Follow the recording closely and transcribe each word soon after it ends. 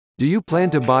Do you plan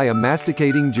to buy a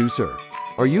masticating juicer?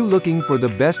 Are you looking for the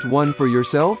best one for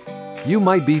yourself? You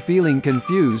might be feeling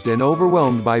confused and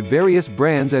overwhelmed by various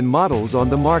brands and models on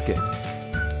the market.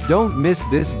 Don't miss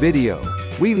this video.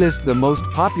 We list the most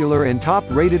popular and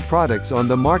top-rated products on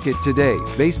the market today,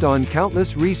 based on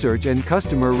countless research and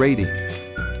customer ratings.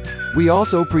 We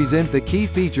also present the key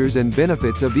features and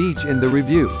benefits of each in the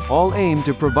review, all aimed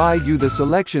to provide you the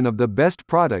selection of the best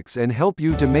products and help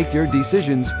you to make your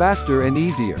decisions faster and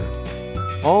easier.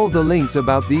 All the links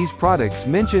about these products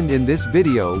mentioned in this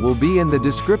video will be in the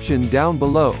description down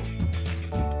below.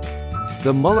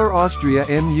 The MUUJ Austria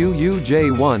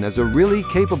MUUJ1 is a really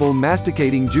capable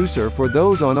masticating juicer for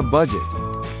those on a budget.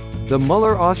 The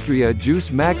MUUJ Austria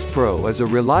Juice Max Pro is a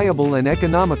reliable and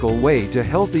economical way to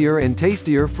healthier and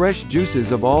tastier fresh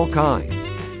juices of all kinds.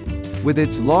 With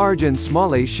its large and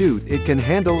small chute, it can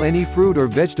handle any fruit or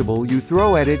vegetable you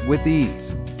throw at it with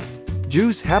ease.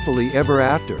 Juice happily ever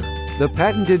after. The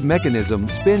patented mechanism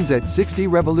spins at 60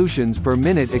 revolutions per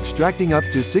minute, extracting up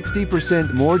to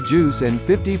 60% more juice and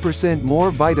 50% more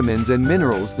vitamins and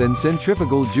minerals than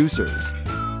centrifugal juicers.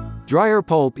 Drier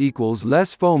pulp equals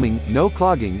less foaming, no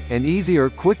clogging, and easier,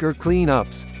 quicker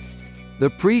clean-ups. The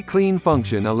pre-clean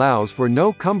function allows for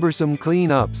no cumbersome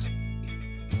clean-ups.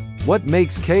 What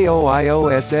makes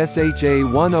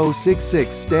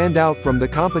KOIOS-SHA1066 stand out from the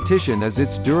competition is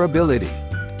its durability.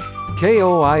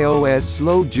 KOIOS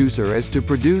Slow Juicer is to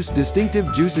produce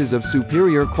distinctive juices of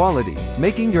superior quality,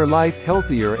 making your life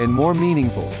healthier and more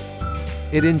meaningful.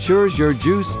 It ensures your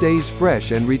juice stays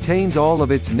fresh and retains all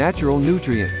of its natural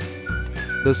nutrients.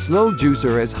 The slow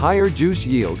juicer has higher juice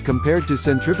yield compared to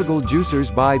centrifugal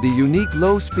juicers by the unique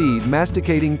low-speed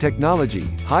masticating technology,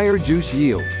 higher juice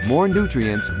yield, more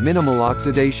nutrients, minimal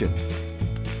oxidation.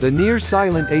 The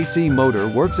near-silent AC motor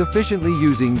works efficiently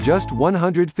using just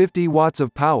 150 watts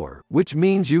of power, which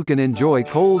means you can enjoy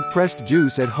cold-pressed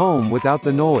juice at home without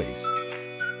the noise.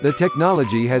 The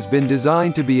technology has been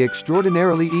designed to be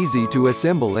extraordinarily easy to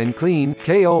assemble and clean.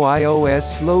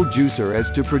 KOIOS Slow Juicer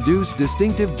is to produce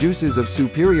distinctive juices of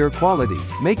superior quality,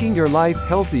 making your life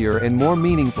healthier and more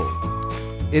meaningful.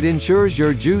 It ensures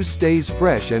your juice stays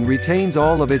fresh and retains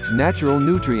all of its natural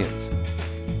nutrients.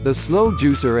 The slow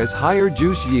juicer has higher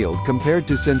juice yield compared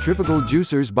to centrifugal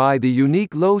juicers by the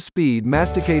unique low-speed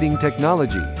masticating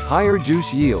technology, higher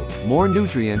juice yield, more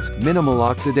nutrients, minimal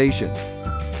oxidation.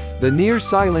 The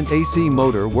near-silent AC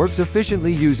motor works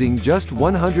efficiently using just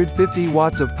 150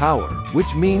 watts of power,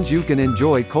 which means you can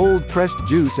enjoy cold-pressed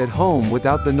juice at home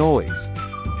without the noise.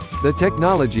 The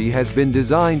technology has been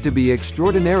designed to be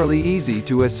extraordinarily easy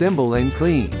to assemble and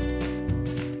clean.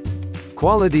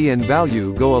 Quality and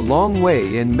value go a long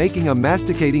way in making a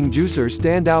masticating juicer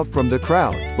stand out from the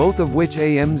crowd, both of which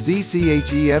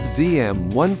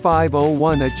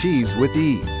AMZCHEF-ZM1501 achieves with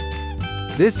ease.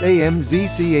 This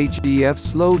AMZCHEF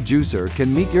slow juicer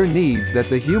can meet your needs that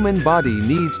the human body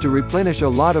needs to replenish a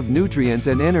lot of nutrients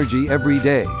and energy every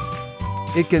day.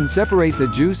 It can separate the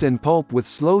juice and pulp with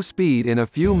slow speed in a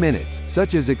few minutes,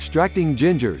 such as extracting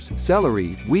gingers,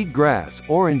 celery, wheatgrass,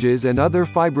 oranges and other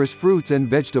fibrous fruits and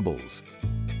vegetables.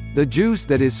 The juice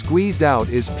that is squeezed out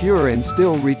is pure and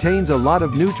still retains a lot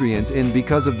of nutrients in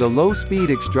because of the low-speed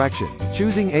extraction.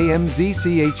 Choosing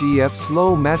AMZCHEF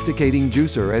Slow Masticating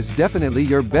Juicer is definitely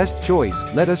your best choice.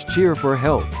 Let us cheer for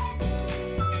health.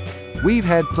 We've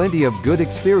had plenty of good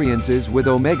experiences with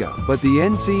Omega, but the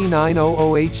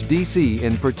NC900HDC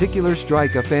in particular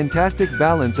strike a fantastic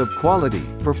balance of quality,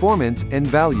 performance, and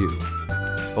value.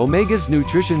 Omega's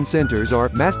nutrition centers are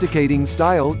masticating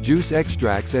style, juice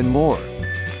extracts and more.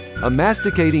 A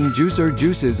masticating juicer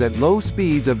juices at low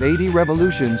speeds of 80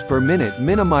 revolutions per minute,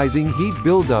 minimizing heat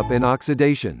buildup and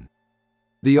oxidation.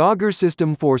 The auger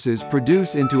system forces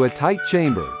produce into a tight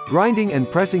chamber, grinding and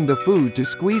pressing the food to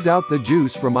squeeze out the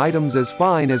juice from items as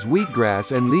fine as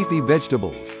wheatgrass and leafy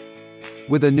vegetables.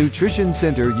 With a nutrition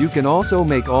center you can also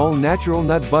make all natural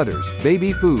nut butters,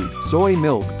 baby food, soy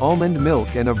milk, almond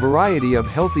milk and a variety of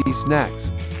healthy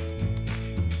snacks.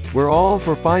 We're all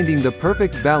for finding the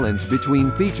perfect balance between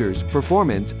features,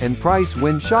 performance, and price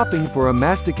when shopping for a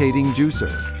masticating juicer.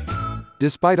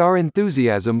 Despite our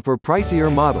enthusiasm for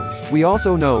pricier models, we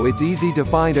also know it's easy to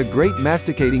find a great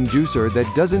masticating juicer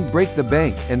that doesn't break the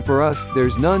bank, and for us,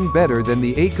 there's none better than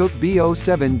the ACOOK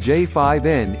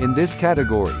B07J5N in this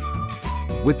category.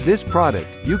 With this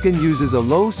product, you can use as a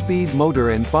low-speed motor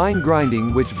and fine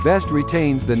grinding which best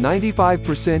retains the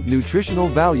 95% nutritional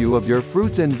value of your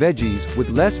fruits and veggies, with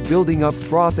less building up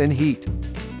froth and heat.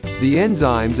 The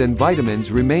enzymes and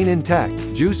vitamins remain intact,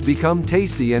 juice become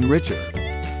tasty and richer.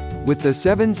 With the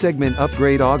 7-segment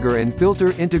upgrade auger and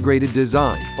filter integrated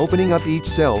design, opening up each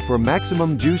cell for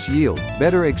maximum juice yield,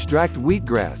 better extract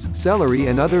wheatgrass, celery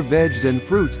and other veggies and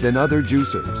fruits than other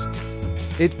juicers.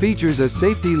 It features a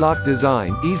safety lock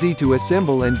design, easy to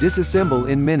assemble and disassemble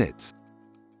in minutes.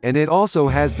 And it also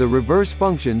has the reverse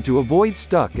function to avoid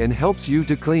stuck and helps you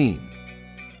to clean.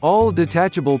 All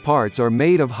detachable parts are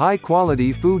made of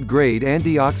high-quality food-grade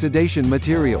antioxidant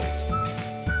materials.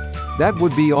 That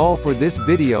would be all for this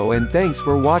video, and thanks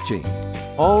for watching.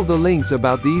 All the links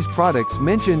about these products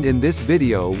mentioned in this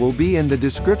video will be in the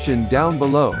description down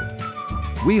below.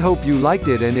 We hope you liked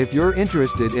it, and if you're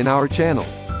interested in our channel,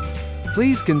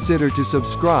 please consider to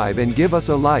subscribe and give us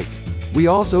a like. We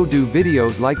also do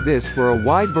videos like this for a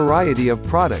wide variety of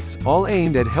products, all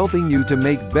aimed at helping you to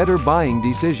make better buying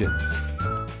decisions.